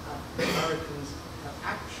 Americans have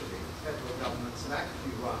actually, federal governments have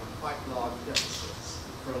actually run quite large deficits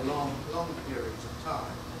for a long periods of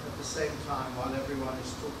time, at the same time while everyone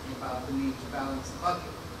is talking about the need to balance the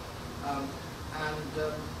budget.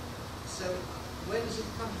 So where does it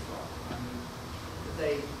come from? I mean,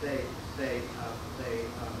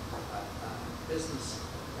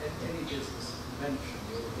 any business convention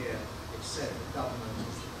you'll hear it said that government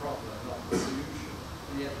is the problem, not the solution.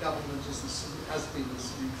 And yet government has been the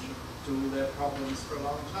solution to all their problems for a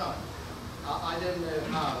long time. I don't know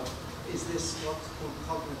how. Is this what's called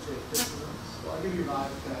cognitive dissonance? Well, I give you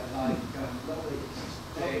like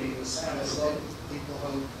people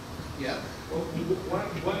who, yeah. Well,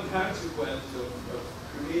 one consequence of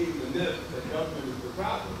creating the myth that government is the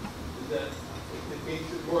problem is that it makes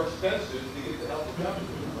it more expensive to get the help of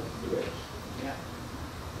government amongst the rich. Yeah.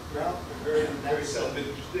 Well, they're very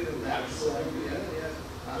self-interested in that. So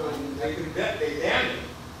they can bet they damn it.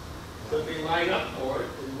 So they line up for it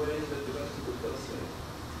in ways that the rest of us don't see.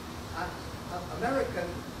 America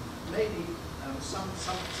maybe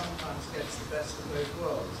sometimes gets the best of both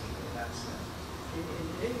worlds in that sense. In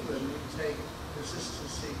England, we take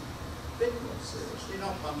consistency a bit more seriously,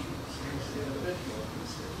 not much more seriously, but a bit more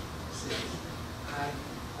seriously.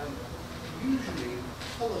 And usually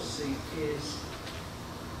policy is,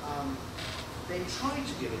 they try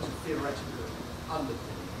to give it a theoretical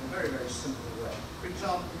underpinning in a very, very simple way. For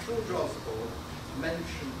example, George Osborne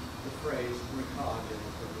mentioned the phrase required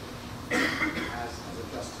inequality as a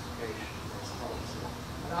justification for his policy.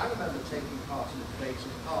 And I remember taking part in a debate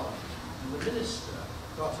in Parliament, and the minister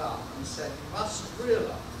got up and said, you must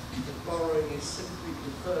realise that borrowing is simply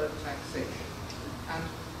deferred taxation. And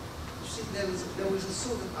you see, there was a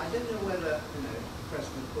sort of, I don't know whether,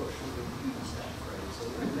 President Bush would have used that phrase,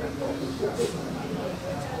 or maybe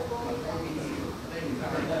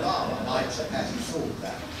Obama might have thought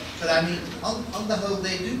that. But I mean, on the whole,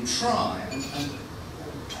 they do try and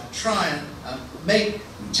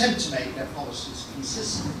attempt to make their policies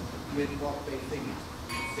consistent with what they think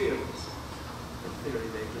the theory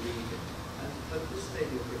they believe in. But this may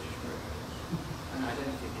be a British reference, and I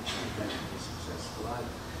don't think it's been very successful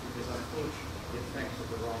either, because unfortunately the effect of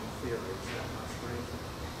the wrong theory is that much greater.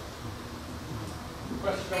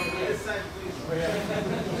 Question on the other side, please.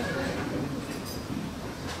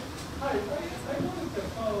 Hi, I wanted to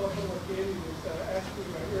follow up on what Danny was asking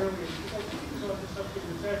about earlier, because I think he was onto something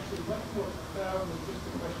that's actually much more profound than just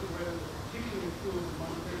the question of whether the particular tools of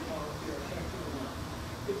monetary policy are effective or not.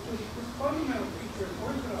 It's this fundamental feature of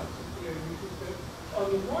orthodoxy, which is that on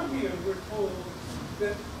the one hand, we're told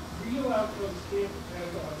that real outcomes can't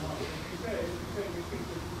depend on money. As you say, we think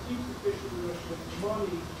that the deep sufficient notion of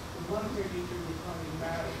money, the monetary nature of the economy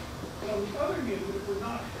matters. But on the other hand, that if we're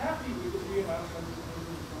not happy with the real outcomes of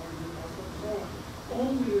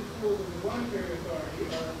only the tools of the monetary authority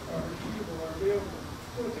are achievable, are available.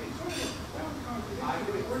 So it's sort of a profound contradiction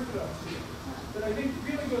with orthodoxy that I think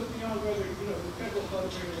really goes beyond whether, the federal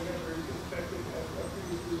budget or whatever is effective at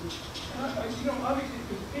producing. And obviously it's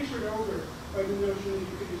been papered over by the notion that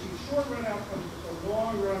you can achieve short-run outcomes with a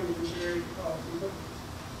long-run with various policy. But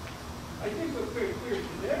I think what's very clear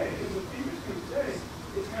today, and what's interesting today,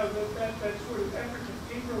 is how that sort of effort to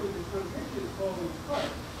paper over the contradiction is falling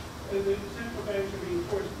apart. And the central banks are being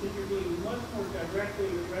forced to intervene much more directly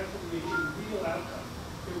and aggressively in real outcomes.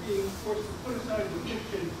 They're being forced to put aside the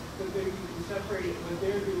fiction that they can separate what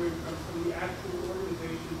they're doing from the actual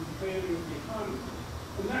organization and planning of the economy.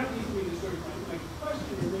 And that leads me to sort of my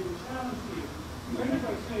question or maybe challenge to you. You end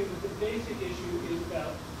up saying that the basic issue is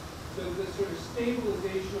about the sort of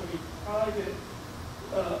stabilization of a private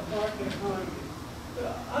market economy.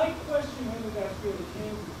 I question whether that's really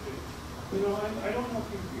Keynes' view. You know, I don't know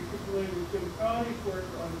if you're familiar with Jim Crowley's work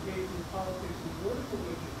on Keynesian politics and political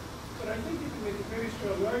vision, but I think you can make a very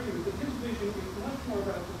strong argument that his vision is much more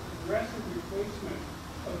about the progressive replacement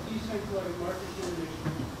of decentralized market coordination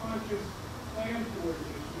with conscious, planned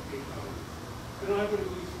coordination of the economy. And I would at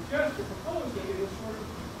least suggest or propose that in a sort of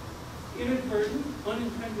inadvertent,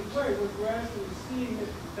 unintended way, we're gradually seeing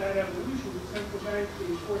that evolution with central banks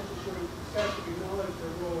being forced to sort of accept and acknowledge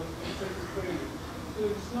their role in central planning. So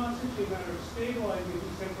it's not simply a matter of stabilizing a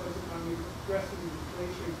decentralized economy, but progressively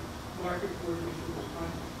replacing market coordination with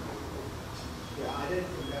conscious planning. Yeah, I don't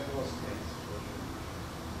think that was Keynes' vision.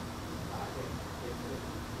 I think it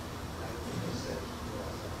said it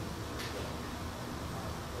was.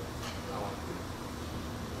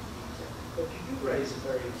 But you do raise a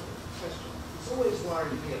very important question. It's always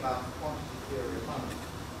worried me about the quantity theory of money.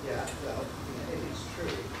 Yeah, well, if it's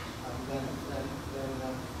true, then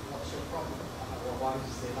what's your problem? Well, why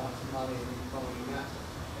does the amount of money in the economy matter?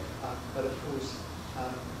 But of course,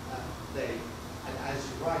 they, and as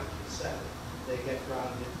you rightly said, they get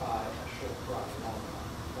grounded by a short run, long run.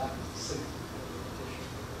 That is the simple competition.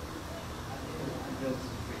 And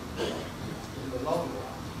in the long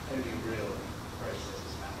run, only real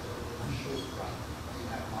processes matter. In the short run, you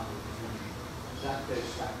have money. That goes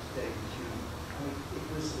back to David Hume. I mean, it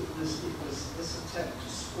was this attempt to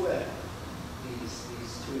square these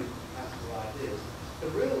two incompatible ideas. The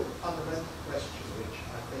real fundamental question, which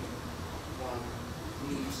I think one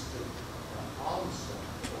needs to answer,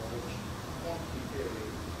 or which quantity theory,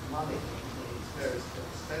 money in its various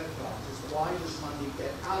experiments, is why does money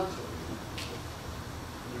get out of it?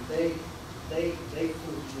 I mean, they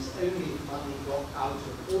thought it was only if money got out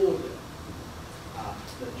of order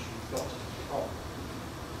that you got into the problem.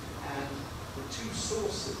 And the two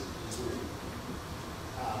sources of disorder,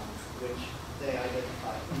 which they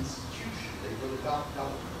identify institutionally, were the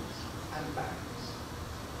governments and banks.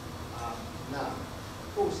 Now, of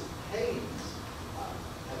course, Keynes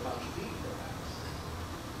had a much deeper answer.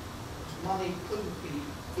 Money couldn't be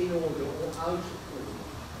in order or out of order.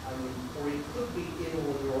 I mean, or it could be in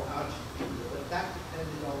order or out of order, but that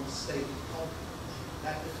depended on the state of confidence.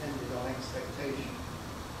 That depended on expectation.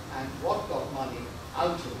 And what got money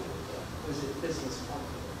out of order was if business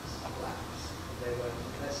confidence collapsed. They weren't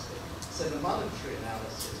investing. So the monetary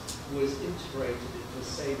analysis was integrated into a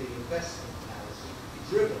saving investment analysis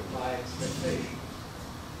driven by expectation.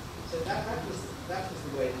 So that was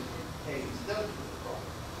the way Keynes dealt with the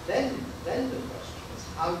problem. Then the question is,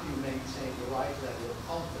 how do you maintain the right level of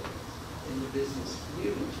confidence in the business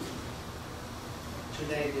community to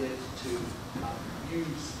enable it to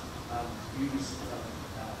use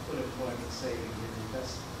full employment savings in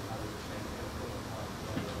investment, in other words, maintain full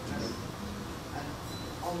employment investment. And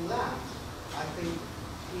on that, I think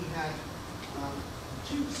he had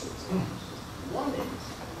two sorts of answers. One is,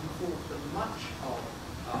 he thought that much of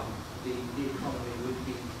the economy would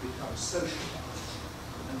become socialized.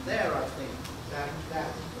 And there, I think, that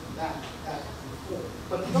informed,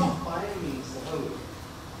 but not by any means the whole of it.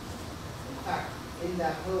 In fact, in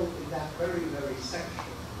that very, very section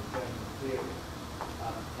of the German theory,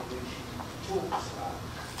 in which he talks about,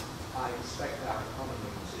 I expect our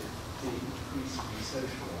economy to be increasingly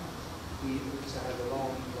socialized. He also has a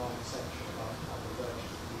long section about the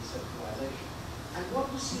virtues of decentralization. And what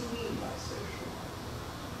does he mean by socialized?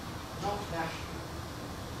 Not national.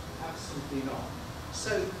 Absolutely not.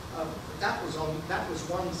 So that was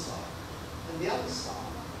one side. And the other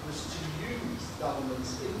side was to use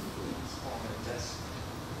government's influence on investment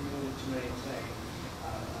in order to maintain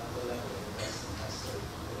the level of investment necessary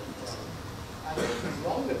for the economy. And his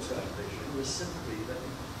longer term vision was simply that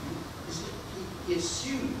he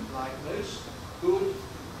assumed, like most good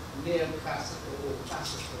neoclassical or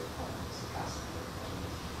classical economists,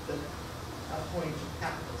 that a point of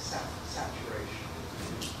capital saturation would be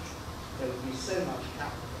reached. There would be so much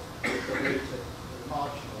capital that the rate of the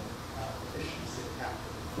marginal efficiency of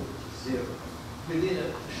capital would fall to zero within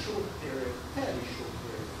a short period, fairly short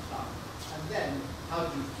period of time. And then how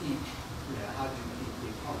do you keep the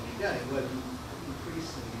economy going? Well, you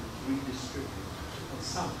increasingly redistribute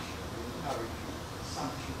consumption, you encourage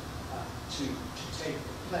consumption to take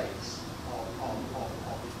the place of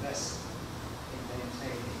investment in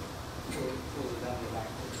maintaining full level of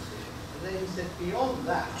activity. And then he said, beyond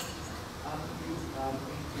that, you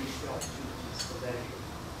increase the opportunities for leisure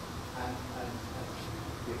and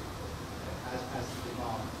as the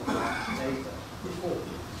demand for labour falls,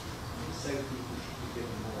 so people should be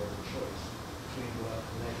given more of a choice between work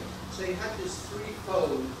and leisure. So he had this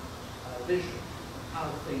threefold vision of how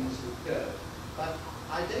things would go. But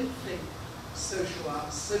I don't think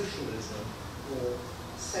socialism or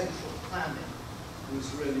central planning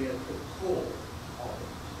was really at the core of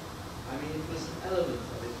it. I mean, it was an element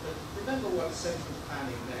of it, but remember what central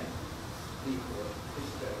planning meant, people of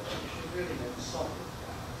this generation. It really meant sovereign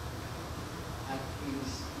power. And he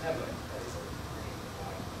was never in favour of anything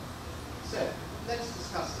like that. So, let's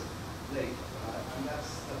discuss it later, and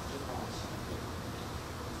that's the answer.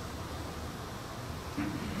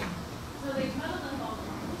 So they muddled up all the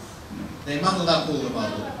models. They muddled up all the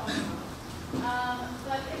models.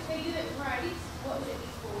 But if they did it right, what would it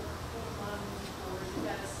be for? What would modeling be for? Is it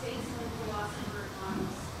that a statesman, philosopher,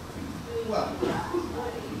 economist? Well,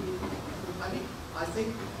 What do you do? I mean, I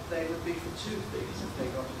think they would be for two things if they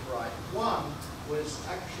got it right. One was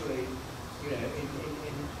actually, you know, in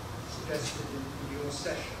suggested in your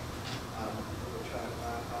session, which I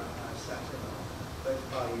sat in on, both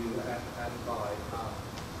by you and by the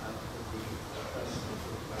person who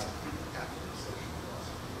talked about capitalist social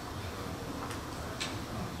philosophy.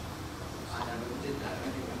 I never did that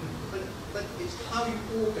anyway. But it's how you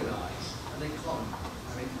organise an economy.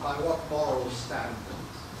 I mean, by what moral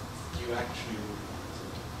standards do you actually organise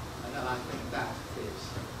it? And then I think that is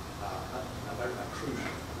a very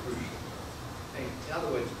crucial thing. In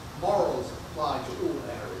other words, morals apply to all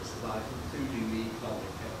areas of life, including the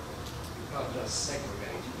economic area. You can't just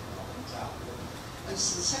segregate economics out. And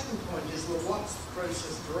so the second point is, well, what's the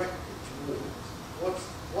process directed towards?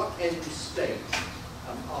 What end state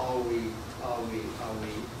are we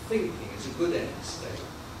thinking is a good end state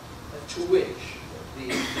to which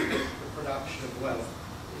the production of wealth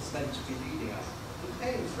is meant to be leading us? And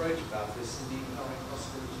Keynes wrote about this in the Economic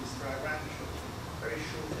Possibilities for Our Grandchildren. Very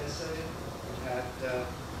short essay. It had 10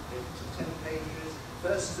 pages.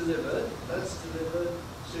 First delivered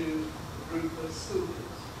to a group of school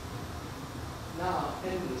kids. Now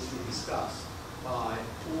endlessly discussed by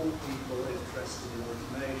all people interested in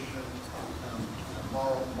automation,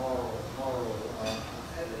 moral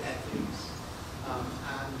ethics,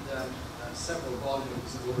 and several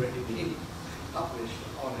volumes have already been published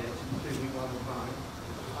on it, including one of mine.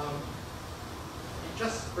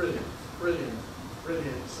 Just brilliant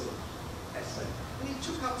sort of essay. And he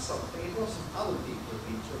took up something. It wasn't other people who've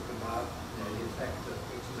been talking about, you know, the effect of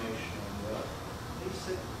automation on work. And he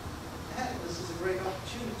said, hey, this is a great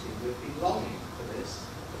opportunity. We've been longing for this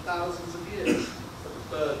for thousands of years, for the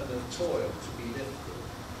burden of toil to be lifted.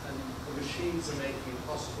 And the machines are making it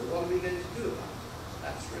possible. What are we going to do about it?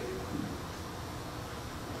 That's really what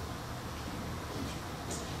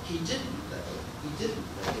he didn't, though.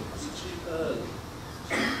 It was too early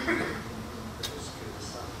in the history of the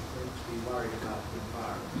subject to be worried about the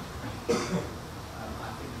environment.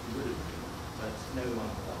 I think he would have been, but no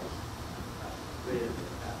one was really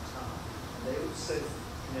at that time. And they also,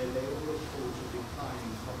 you know, they all look forward to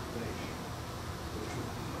declining population, which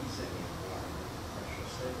would ease any environmental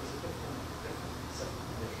pressure. So it was a different set of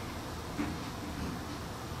conditions.